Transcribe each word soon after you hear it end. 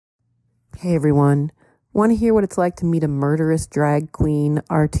Hey everyone, want to hear what it's like to meet a murderous drag queen,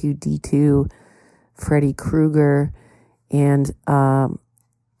 R2-D2, Freddy Krueger, and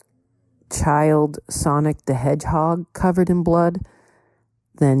child Sonic the Hedgehog covered in blood?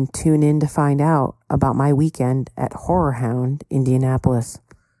 Then tune in to find out about my weekend at HorrorHound, Indianapolis.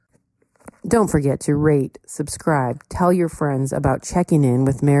 Don't forget to rate, subscribe, tell your friends about checking in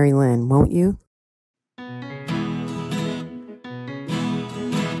with Mary Lynn, won't you?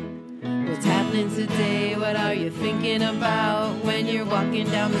 What's happening today? What are you thinking about? When you're walking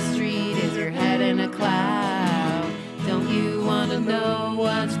down the street, is your head in a cloud? Don't you want to know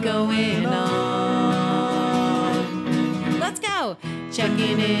what's going on? Let's go!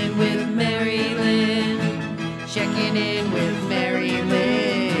 Checking in with Mary Lynn. Checking in with Mary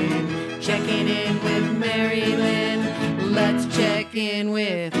Lynn. Checking in with Mary Lynn. Let's check in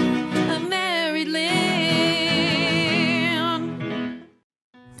with Mary Lynn.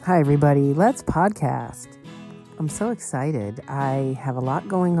 Hi everybody, let's podcast. I'm so excited. I have a lot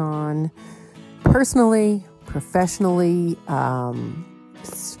going on personally, professionally,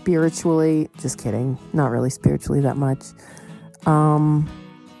 spiritually. Just kidding. Not really spiritually that much. Don't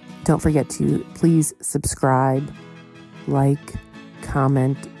forget to please subscribe, like,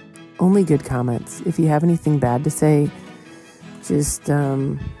 comment. Only good comments. If you have anything bad to say, just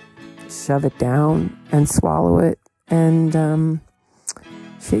shove it down and swallow it and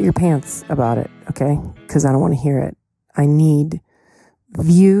shit your pants about it, okay? Because I don't want to hear it. I need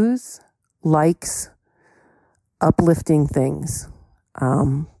views, likes, uplifting things.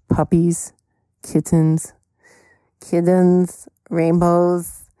 Puppies, kittens,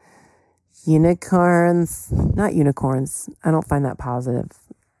 rainbows, unicorns. Not unicorns. I don't find that positive.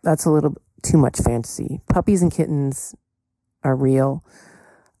 That's a little too much fantasy. Puppies and kittens are real.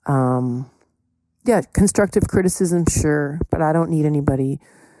 Yeah, constructive criticism, sure, but I don't need anybody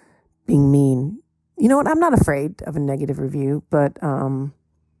being mean. You know what? I'm not afraid of a negative review, but I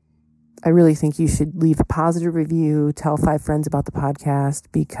really think you should leave a positive review, tell 5 friends about the podcast,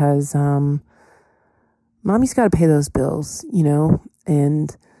 because mommy's got to pay those bills, you know?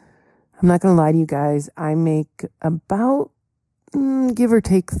 And I'm not going to lie to you guys. I make about, give or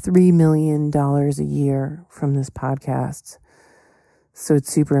take, $3 million a year from this podcast. So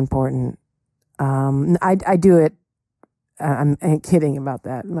it's super important. I do it. I'm kidding about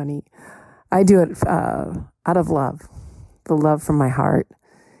that money. I do it out of love, the love from my heart,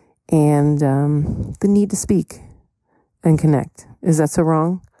 and the need to speak and connect. Is that so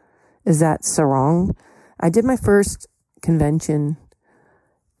wrong? Is that so wrong? I did my first convention,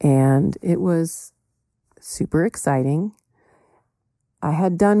 and it was super exciting. I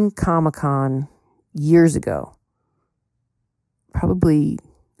had done Comic-Con years ago, probably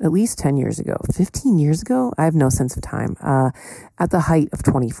at least 10 years ago, 15 years ago. I have no sense of time. At the height of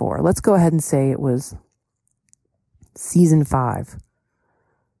 24. Let's go ahead and say it was season 5.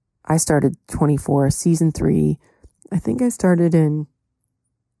 I started 24, season 3. I think I started in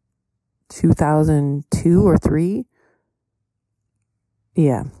 2002 or 3.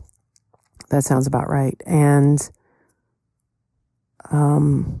 Yeah, that sounds about right. And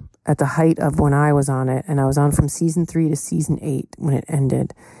at the height of when I was on it, and I was on from season 3 to season 8 when it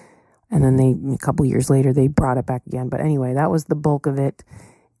ended. And then a couple years later, they brought it back again. But anyway, that was the bulk of it.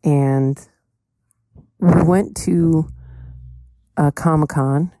 And we went to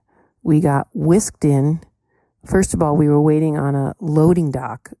Comic-Con. We got whisked in. First of all, we were waiting on a loading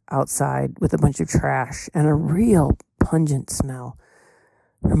dock outside with a bunch of trash and a real pungent smell.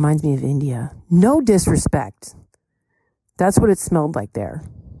 Reminds me of India. No disrespect. That's what it smelled like there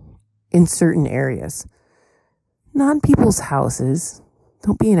in certain areas. Not in people's houses.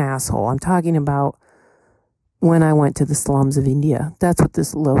 Don't be an asshole. I'm talking about when I went to the slums of India. That's what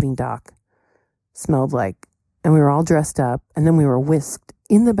this loading dock smelled like. And we were all dressed up, and then we were whisked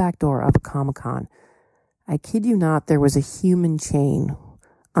in the back door of a Comic-Con. I kid you not, there was a human chain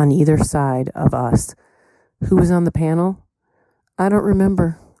on either side of us. Who was on the panel? I don't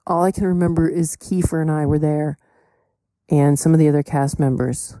remember. All I can remember is Kiefer and I were there, and some of the other cast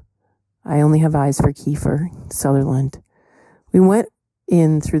members. I only have eyes for Kiefer Sutherland. We went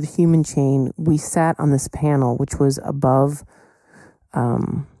in through the human chain. We sat on this panel, which was above.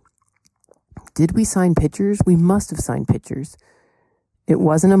 Did we sign pictures? We must have signed pictures. It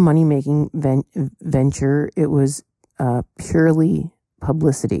wasn't a money-making venture. It was purely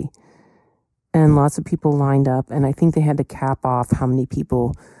publicity. And lots of people lined up, and I think they had to cap off how many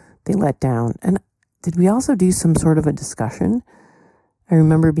people they let down. And did we also do some sort of a discussion? I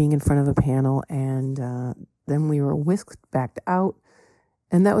remember being in front of a panel, and then we were whisked back out.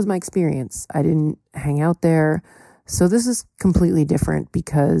 And that was my experience. I didn't hang out there. So this is completely different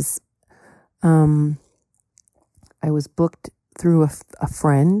because I was booked through a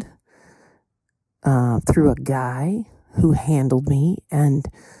friend, through a guy who handled me and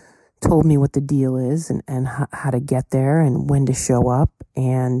told me what the deal is and how to get there and when to show up.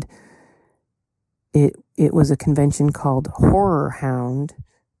 And it was a convention called HorrorHound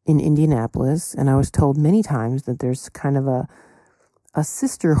in Indianapolis. And I was told many times that there's kind of a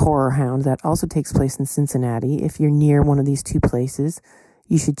sister HorrorHound that also takes place in Cincinnati. If you're near one of these two places,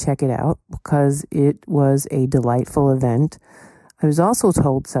 you should check it out because it was a delightful event. I was also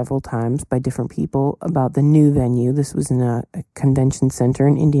told several times by different people about the new venue. This was in a convention center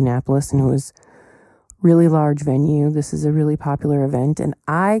in Indianapolis, and it was a really large venue. This is a really popular event, and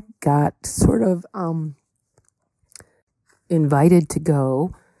I got sort of invited to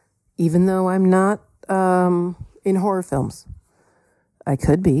go, even though I'm not in horror films. I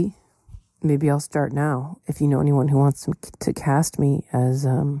could be. Maybe I'll start now. If you know anyone who wants to cast me as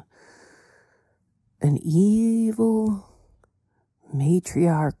an evil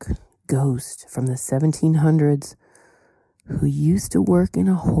matriarch ghost from the 1700s who used to work in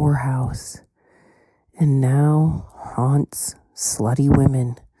a whorehouse and now haunts slutty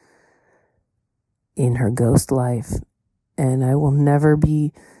women in her ghost life. And I will never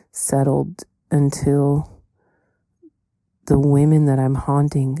be settled until the women that I'm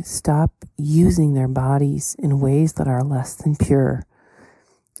haunting stop using their bodies in ways that are less than pure.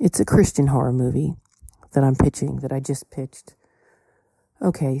 It's a Christian horror movie that I'm pitching, that I just pitched.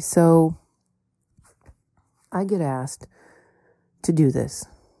 Okay, so I get asked to do this.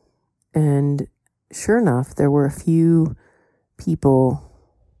 And sure enough, there were a few people.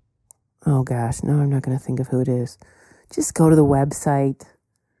 Oh gosh, no, I'm not going to think of who it is. Just go to the website.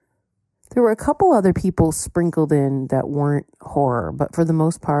 There were a couple other people sprinkled in that weren't horror, but for the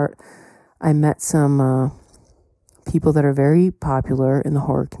most part, I met some people that are very popular in the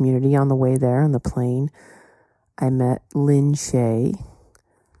horror community on the way there on the plane. I met Lynn Shay,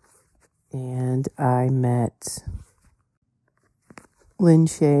 and I met Lynn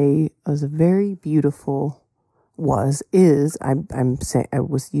Shay was a very beautiful, I'm saying, I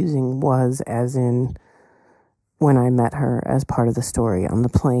was using was as in when I met her as part of the story on the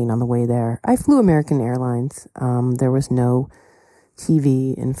plane on the way there. I flew American Airlines. There was no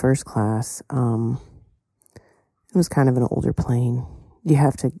TV in first class. It was kind of an older plane. You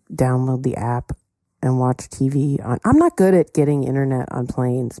have to download the app and watch TV on. I'm not good at getting internet on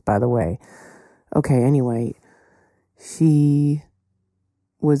planes, by the way. Okay, anyway, she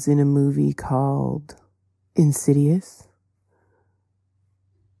was in a movie called Insidious,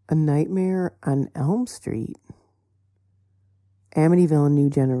 A Nightmare on Elm Street, Amityville: A New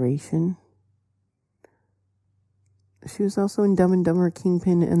Generation. She was also in Dumb and Dumber,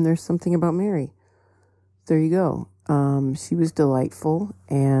 Kingpin, and There's Something About Mary. There you go. She was delightful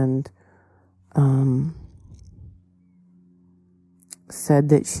and said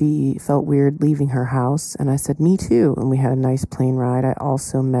that she felt weird leaving her house. And I said, me too. And we had a nice plane ride. I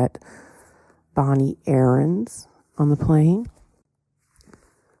also met Bonnie Aarons on the plane.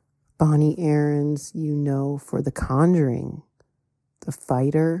 Bonnie Aarons, you know, for The Conjuring, The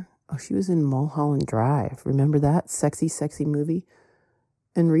Fighter. Oh, she was in Mulholland Drive. Remember that? Sexy, sexy movie.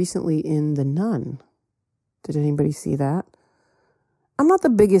 And recently in The Nun. Did anybody see that? I'm not the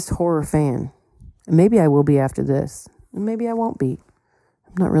biggest horror fan. And maybe I will be after this. And maybe I won't be.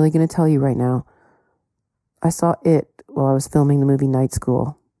 I'm not really going to tell you right now. I saw it while I was filming the movie Night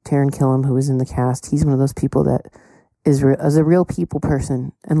School. Taron Killam, who was in the cast, he's one of those people that is a real people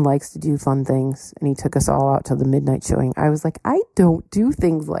person and likes to do fun things. And he took us all out to the midnight showing. I was like, I don't do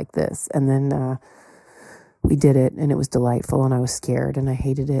things like this. And then we did it, and it was delightful, and I was scared, and I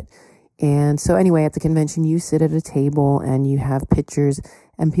hated it. And so anyway, at the convention, you sit at a table, and you have pictures,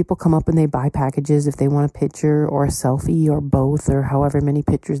 and people come up and they buy packages if they want a picture or a selfie or both or however many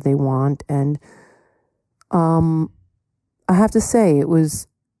pictures they want. And I have to say, it was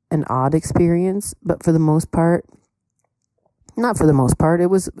an odd experience, but for the most part, not for the most part, it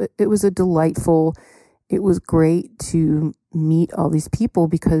was a delightful, it was great to meet all these people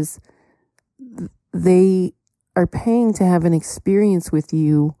because they are paying to have an experience with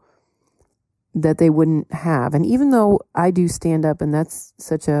you that they wouldn't have. And even though I do stand up, and that's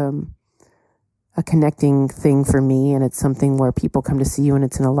such a connecting thing for me, and it's something where people come to see you and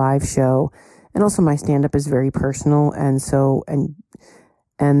it's in a live show, and also my stand up is very personal, and so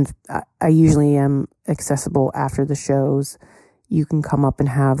and I usually am accessible after the shows. You can come up and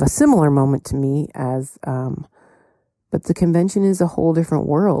have a similar moment to me as but the convention is a whole different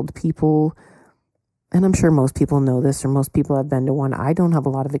world. People, and I'm sure most people know this, or most people have been to one. I don't have a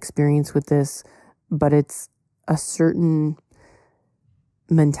lot of experience with this, but it's a certain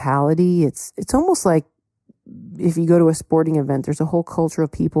mentality. It's almost like if you go to a sporting event, there's a whole culture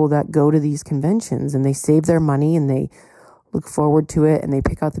of people that go to these conventions and they save their money and they look forward to it and they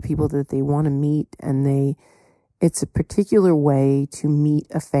pick out the people that they want to meet, and it's a particular way to meet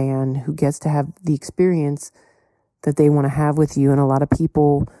a fan who gets to have the experience that they want to have with you. And a lot of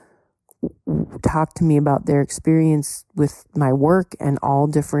people talk to me about their experience with my work and all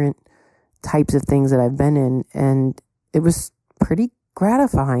different types of things that I've been in. And it was pretty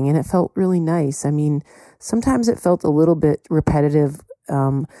gratifying and it felt really nice. I mean, sometimes it felt a little bit repetitive.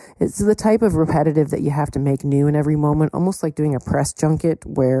 It's the type of repetitive that you have to make new in every moment, almost like doing a press junket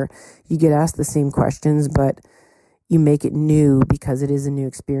where you get asked the same questions, but you make it new because it is a new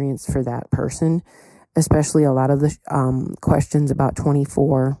experience for that person, especially a lot of the questions about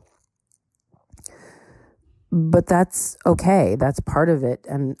 24. But that's okay. That's part of it.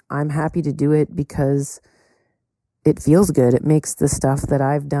 And I'm happy to do it because it feels good. It makes the stuff that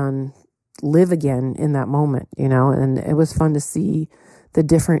I've done live again in that moment, you know, and it was fun to see the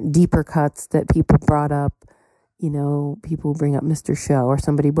different deeper cuts that people brought up. You know, people bring up Mr. Show, or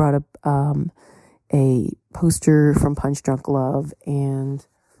somebody brought up a poster from Punch Drunk Love, and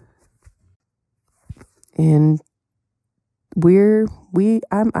I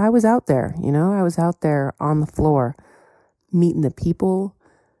was out there, you know, I was out there on the floor, meeting the people,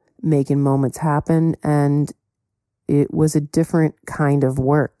 making moments happen, and it was a different kind of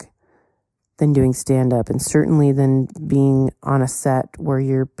work than doing stand-up, and certainly than being on a set where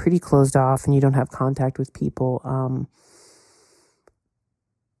you're pretty closed off and you don't have contact with people.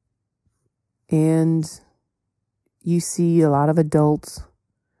 And you see a lot of adults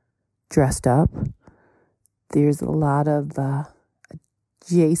dressed up. There's a lot of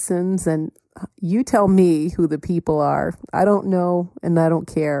Jasons, and you tell me who the people are. I don't know, and I don't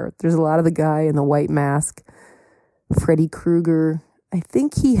care. There's a lot of the guy in the white mask, Freddy Krueger. I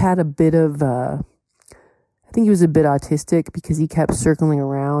think he had a bit of, I think he was a bit autistic because he kept circling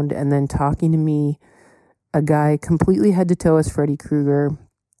around and then talking to me. A guy completely head to toe as Freddy Krueger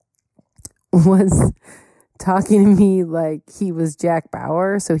was talking to me like he was Jack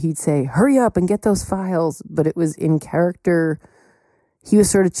Bauer. So he'd say, hurry up and get those files. But it was in character. He was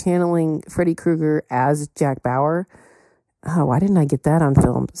sort of channeling Freddy Krueger as Jack Bauer. Oh, why didn't I get that on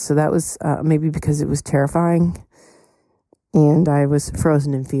film? So that was maybe because it was terrifying. And I was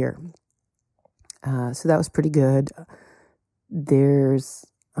frozen in fear. So that was pretty good. There's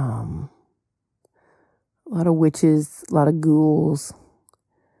a lot of witches, a lot of ghouls.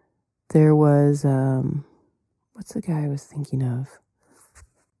 There was, what's the guy I was thinking of?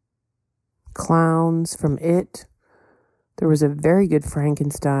 Clowns from It. There was a very good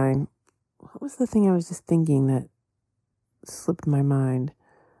Frankenstein. What was the thing I was just thinking that slipped my mind?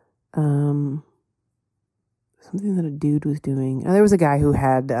 Something that a dude was doing. There was a guy who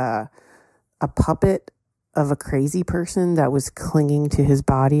had a puppet of a crazy person that was clinging to his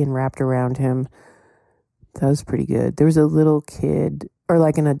body and wrapped around him. That was pretty good. There was a little kid, or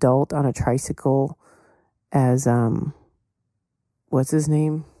like an adult on a tricycle as, what's his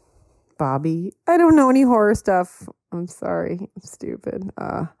name? Bobby. I don't know any horror stuff. I'm sorry. I'm stupid.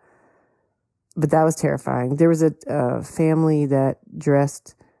 But that was terrifying. There was a family that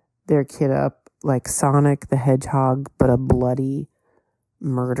dressed their kid up like Sonic the Hedgehog, but a bloody,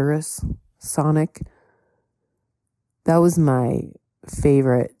 murderous Sonic. That was my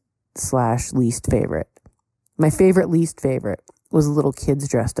favorite / least favorite. My favorite, least favorite was little kids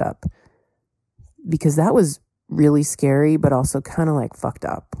dressed up, because that was really scary, but also kind of like fucked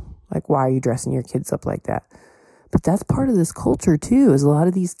up. Like, why are you dressing your kids up like that? But that's part of this culture too, is a lot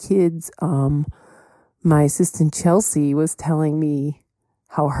of these kids, my assistant Chelsea was telling me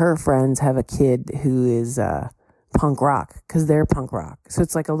how her friends have a kid who is punk rock, because they're punk rock. So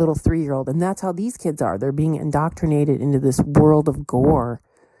it's like a little 3-year-old, and that's how these kids are. They're being indoctrinated into this world of gore,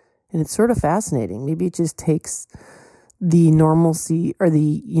 and it's sort of fascinating. Maybe it just takes the normalcy or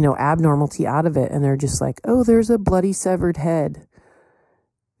the, you know, abnormality out of it, and they're just like, oh, there's a bloody severed head.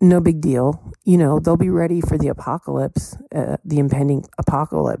 No big deal. You know, they'll be ready for the apocalypse, the impending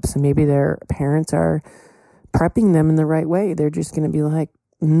apocalypse, and maybe their parents are prepping them in the right way. They're just going to be like,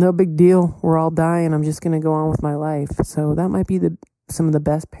 no big deal. We're all dying. I'm just going to go on with my life. So that might be some of the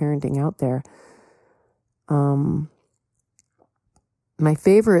best parenting out there. My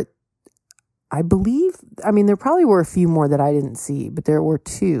favorite, I believe, I mean, there probably were a few more that I didn't see, but there were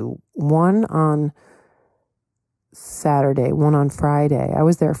 2. One on Saturday, one on Friday. I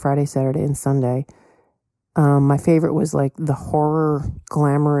was there Friday, Saturday, and Sunday. My favorite was like the horror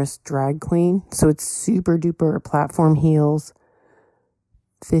glamorous drag queen. So it's super duper platform heels,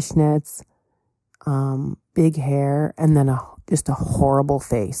 fishnets, big hair, and then just a horrible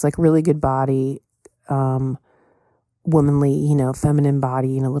face, like really good body, womanly, feminine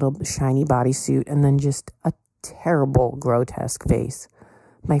body in a little shiny bodysuit, and then just a terrible, grotesque face.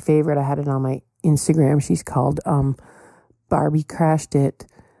 My favorite, I had it on my Instagram. She's called Barbie Crashed It.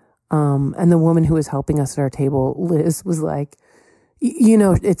 And the woman who was helping us at our table, Liz, was like,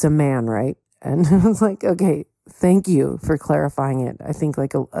 it's a man, right? And I was like, okay, thank you for clarifying it. I think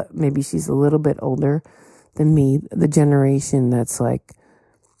like maybe she's a little bit older than me, the generation that's like,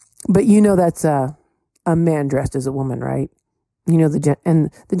 but that's a man dressed as a woman, right?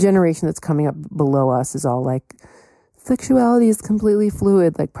 And the generation that's coming up below us is all like, sexuality is completely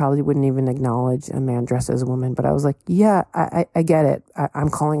fluid, like probably wouldn't even acknowledge a man dressed as a woman. But I was like, yeah, I get it. I'm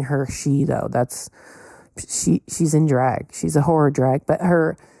calling her she, though. She's in drag. She's a horror drag, but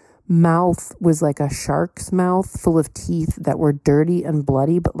her mouth was like a shark's mouth full of teeth that were dirty and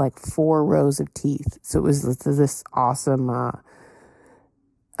bloody, but like 4 rows of teeth. So it was this awesome a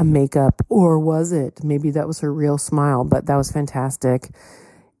makeup, or was it? Maybe that was her real smile, but that was fantastic.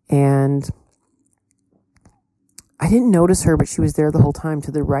 And I didn't notice her, but she was there the whole time.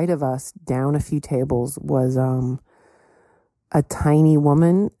 To the right of us, down a few tables, was a tiny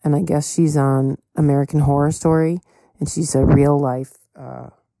woman, and I guess she's on American Horror Story, and she's a real life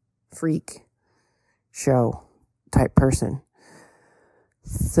freak show type person.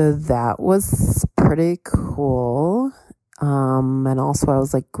 So that was pretty cool. And also I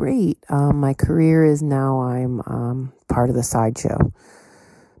was like, great. My career is now I'm part of the sideshow,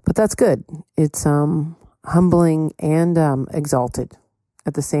 but that's good. It's humbling and exalted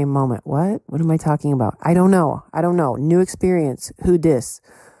at the same moment. What am I talking about? I don't know. New experience. Who dis?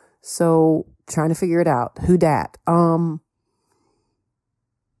 So trying to figure it out. Who dat?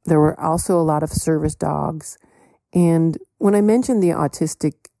 There were also a lot of service dogs. And when I mentioned the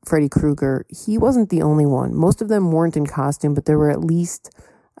autistic Freddy Krueger, he wasn't the only one. Most of them weren't in costume, but there were at least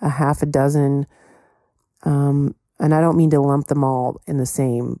a half a dozen. And I don't mean to lump them all in the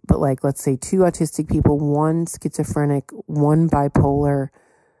same, but like, let's say 2 autistic people, 1 schizophrenic, 1 bipolar,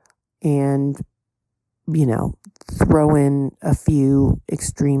 and, throw in a few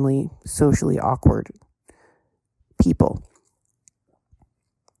extremely socially awkward people.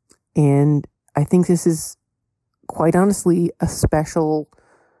 And I think this is quite honestly a special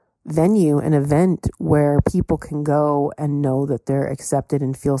venue, an event where people can go and know that they're accepted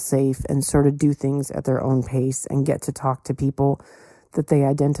and feel safe and sort of do things at their own pace and get to talk to people that they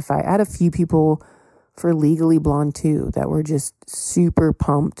identify. I had a few people for Legally Blonde too that were just super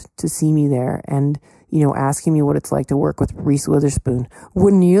pumped to see me there and, asking me what it's like to work with Reese Witherspoon.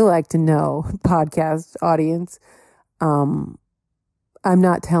 Wouldn't you like to know, podcast audience? I'm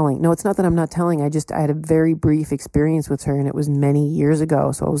not telling. No, it's not that I'm not telling. I had a very brief experience with her, and it was many years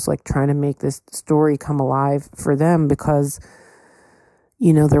ago. So I was like trying to make this story come alive for them because,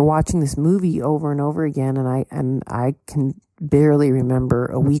 they're watching this movie over and over again. And I can barely remember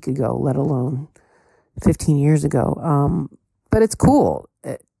a week ago, let alone 15 years ago. But it's cool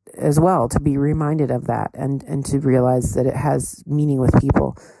as well to be reminded of that and to realize that it has meaning with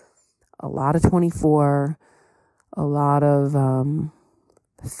people. A lot of 24, a lot of,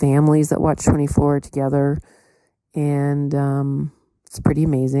 families that watch 24 together, and it's pretty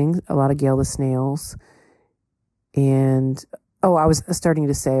amazing. A lot of Gail the Snails. And I was starting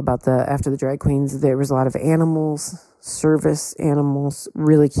to say about after the drag queens, there was a lot of animals, service animals,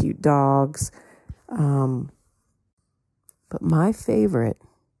 really cute dogs. But my favorite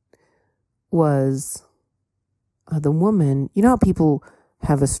was the woman. You know how people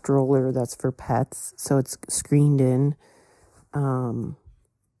have a stroller that's for pets, so it's screened in.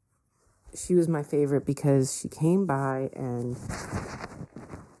 She was my favorite because she came by and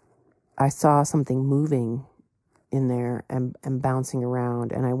I saw something moving in there and bouncing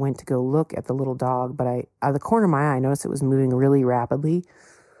around, and I went to go look at the little dog, but out of the corner of my eye, I noticed it was moving really rapidly.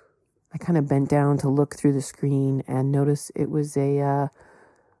 I kind of bent down to look through the screen and noticed it was a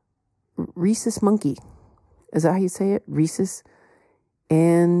rhesus monkey. Is that how you say it? Rhesus.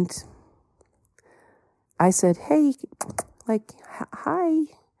 And I said, hey, like, hi.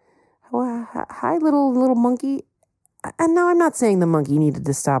 Hi, little monkey. And now I'm not saying the monkey needed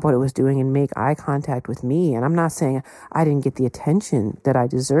to stop what it was doing and make eye contact with me. And I'm not saying I didn't get the attention that I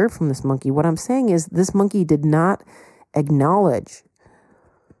deserved from this monkey. What I'm saying is this monkey did not acknowledge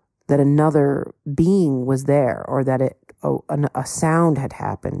that another being was there or that a sound had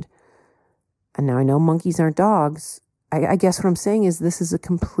happened. And now I know monkeys aren't dogs. I guess what I'm saying is this is a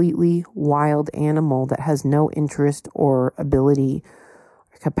completely wild animal that has no interest or ability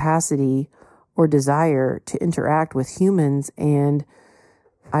capacity or desire to interact with humans. And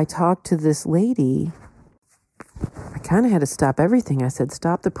I talked to this lady, I kind of had to stop everything. I said,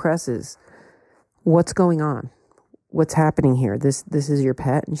 stop the presses. What's going on? What's happening here? This is your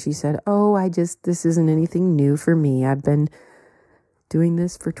pet? And she said, oh, this isn't anything new for me. I've been doing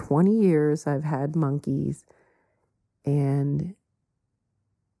this for 20 years. I've had monkeys. And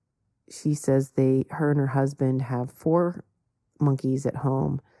she says her and her husband have 4 monkeys at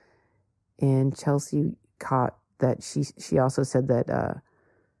home. And Chelsea caught that she also said that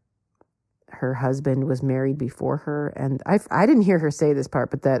her husband was married before her. And I didn't hear her say this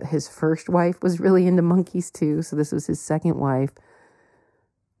part, but that his first wife was really into monkeys too. So this was his second wife.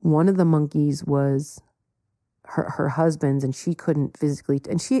 One of the monkeys was her husband's, and she couldn't physically,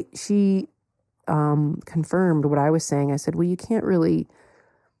 and she confirmed what I was saying. I said, well, you can't really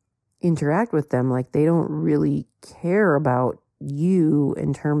interact with them. Like, they don't really care about you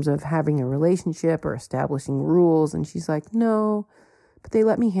in terms of having a relationship or establishing rules. And she's like, no, but they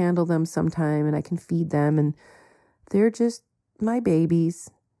let me handle them sometime, and I can feed them, and they're just my babies.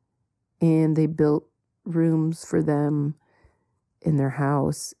 And they built rooms for them in their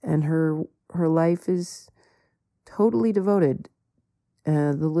house, and her life is totally devoted.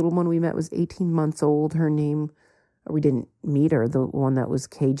 The little one we met was 18 months old. Her name, we didn't meet her, the one that was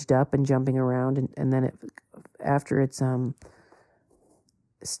caged up and jumping around, and then after it's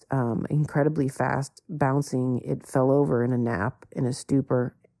incredibly fast bouncing, it fell over in a nap, in a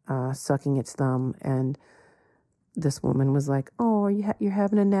stupor, sucking its thumb. And this woman was like, oh, you're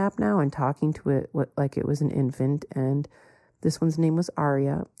having a nap now, and talking to it like it was an infant. And this one's name was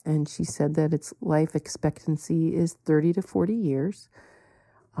Arya, and she said that its life expectancy is 30 to 40 years.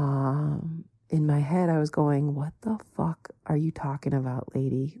 In my head, I was going, what the fuck are you talking about,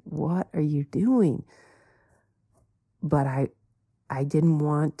 lady? What are you doing? But I didn't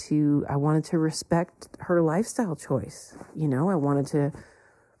want to, I wanted to respect her lifestyle choice. You know, I wanted to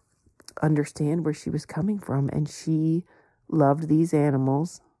understand where she was coming from. And she loved these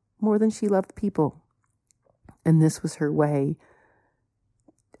animals more than she loved people. And this was her way.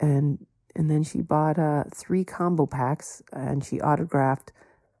 And then she bought 3 combo packs, and she autographed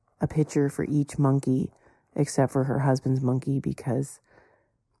a picture for each monkey, except for her husband's monkey, because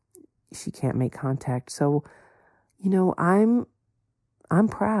she can't make contact. So, you know, I'm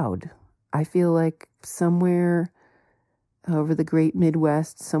proud. I feel like somewhere over the great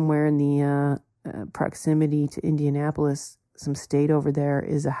Midwest, somewhere in the proximity to Indianapolis, some state over there,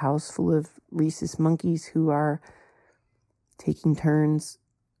 is a house full of rhesus monkeys who are taking turns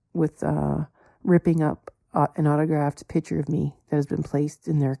with ripping up an autographed picture of me that has been placed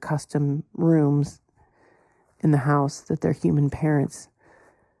in their custom rooms in the house that their human parents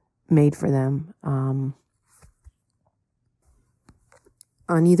made for them.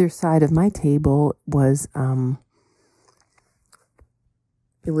 On either side of my table was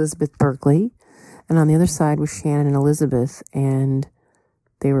Elizabeth Berkley, and on the other side was Shannon and Elizabeth, and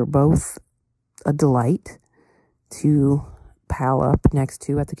they were both a delight to pal up next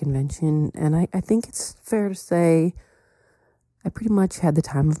to at the convention. And I think it's fair to say I pretty much had the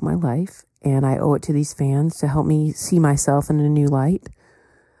time of my life, and I owe it to these fans to help me see myself in a new light,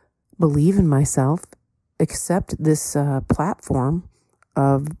 believe in myself, accept this platform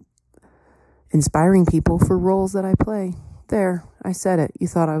of inspiring people for roles that I play. There, I said it. You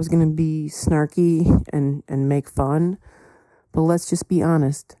thought I was going to be snarky and make fun, but let's just be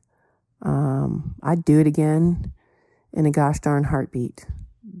honest. I'd do it again in a gosh darn heartbeat,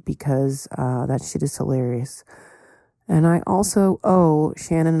 because that shit is hilarious. And I also owe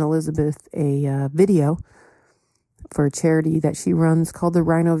Shannon and Elizabeth a video for a charity that she runs called the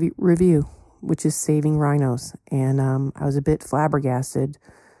Rhino Review, which is saving rhinos. And I was a bit flabbergasted.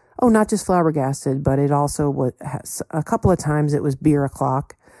 Oh, not just flabbergasted, but it also was a couple of times it was beer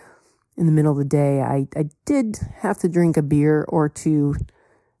o'clock in the middle of the day. I did have to drink a beer or two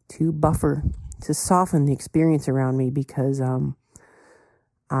to buffer, to soften the experience around me, because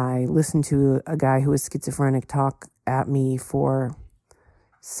I listened to a guy who was schizophrenic talk at me for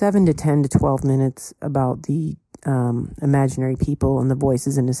 7 to 10 to 12 minutes about the imaginary people and the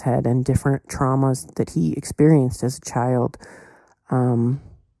voices in his head and different traumas that he experienced as a child.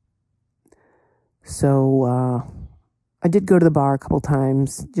 So I did go to the bar a couple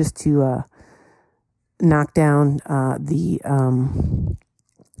times just to knock down the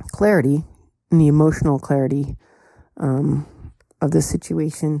clarity and the emotional clarity of the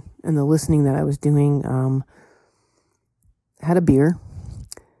situation and the listening that I was doing. Had a beer,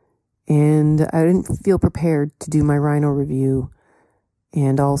 and I didn't feel prepared to do my rhino review.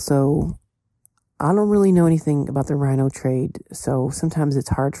 And also, I don't really know anything about the rhino trade, so sometimes it's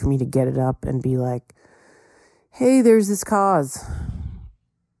hard for me to get it up and be like, hey, there's this cause.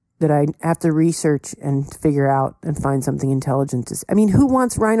 that I have to research and figure out and find something intelligent to. I mean, who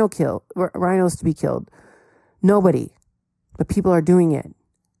wants rhinos to be killed? Nobody. But people are doing it.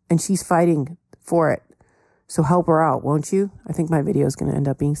 And she's fighting for it. So help her out, won't you? I think my video is going to end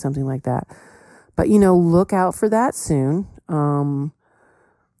up being something like that. But, look out for that soon.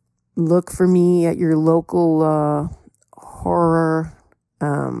 Look for me at your local horror,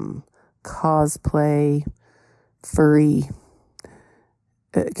 cosplay, furry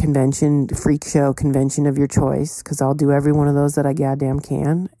convention, freak show convention of your choice, because I'll do every one of those that I goddamn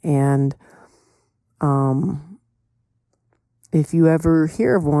can. And if you ever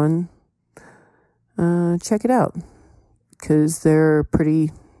hear of one, check it out, because they're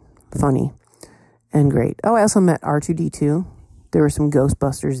pretty funny and great. Oh, I also met R2-D2. There were some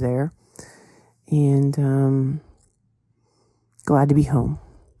Ghostbusters there. And glad to be home.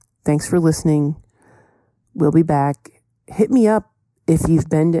 Thanks for listening. We'll be back. Hit me up if you've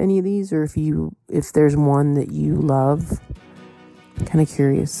been to any of these, or if there's one that you love. Kind of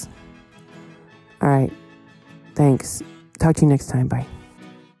curious. All right. Thanks. Talk to you next time. Bye.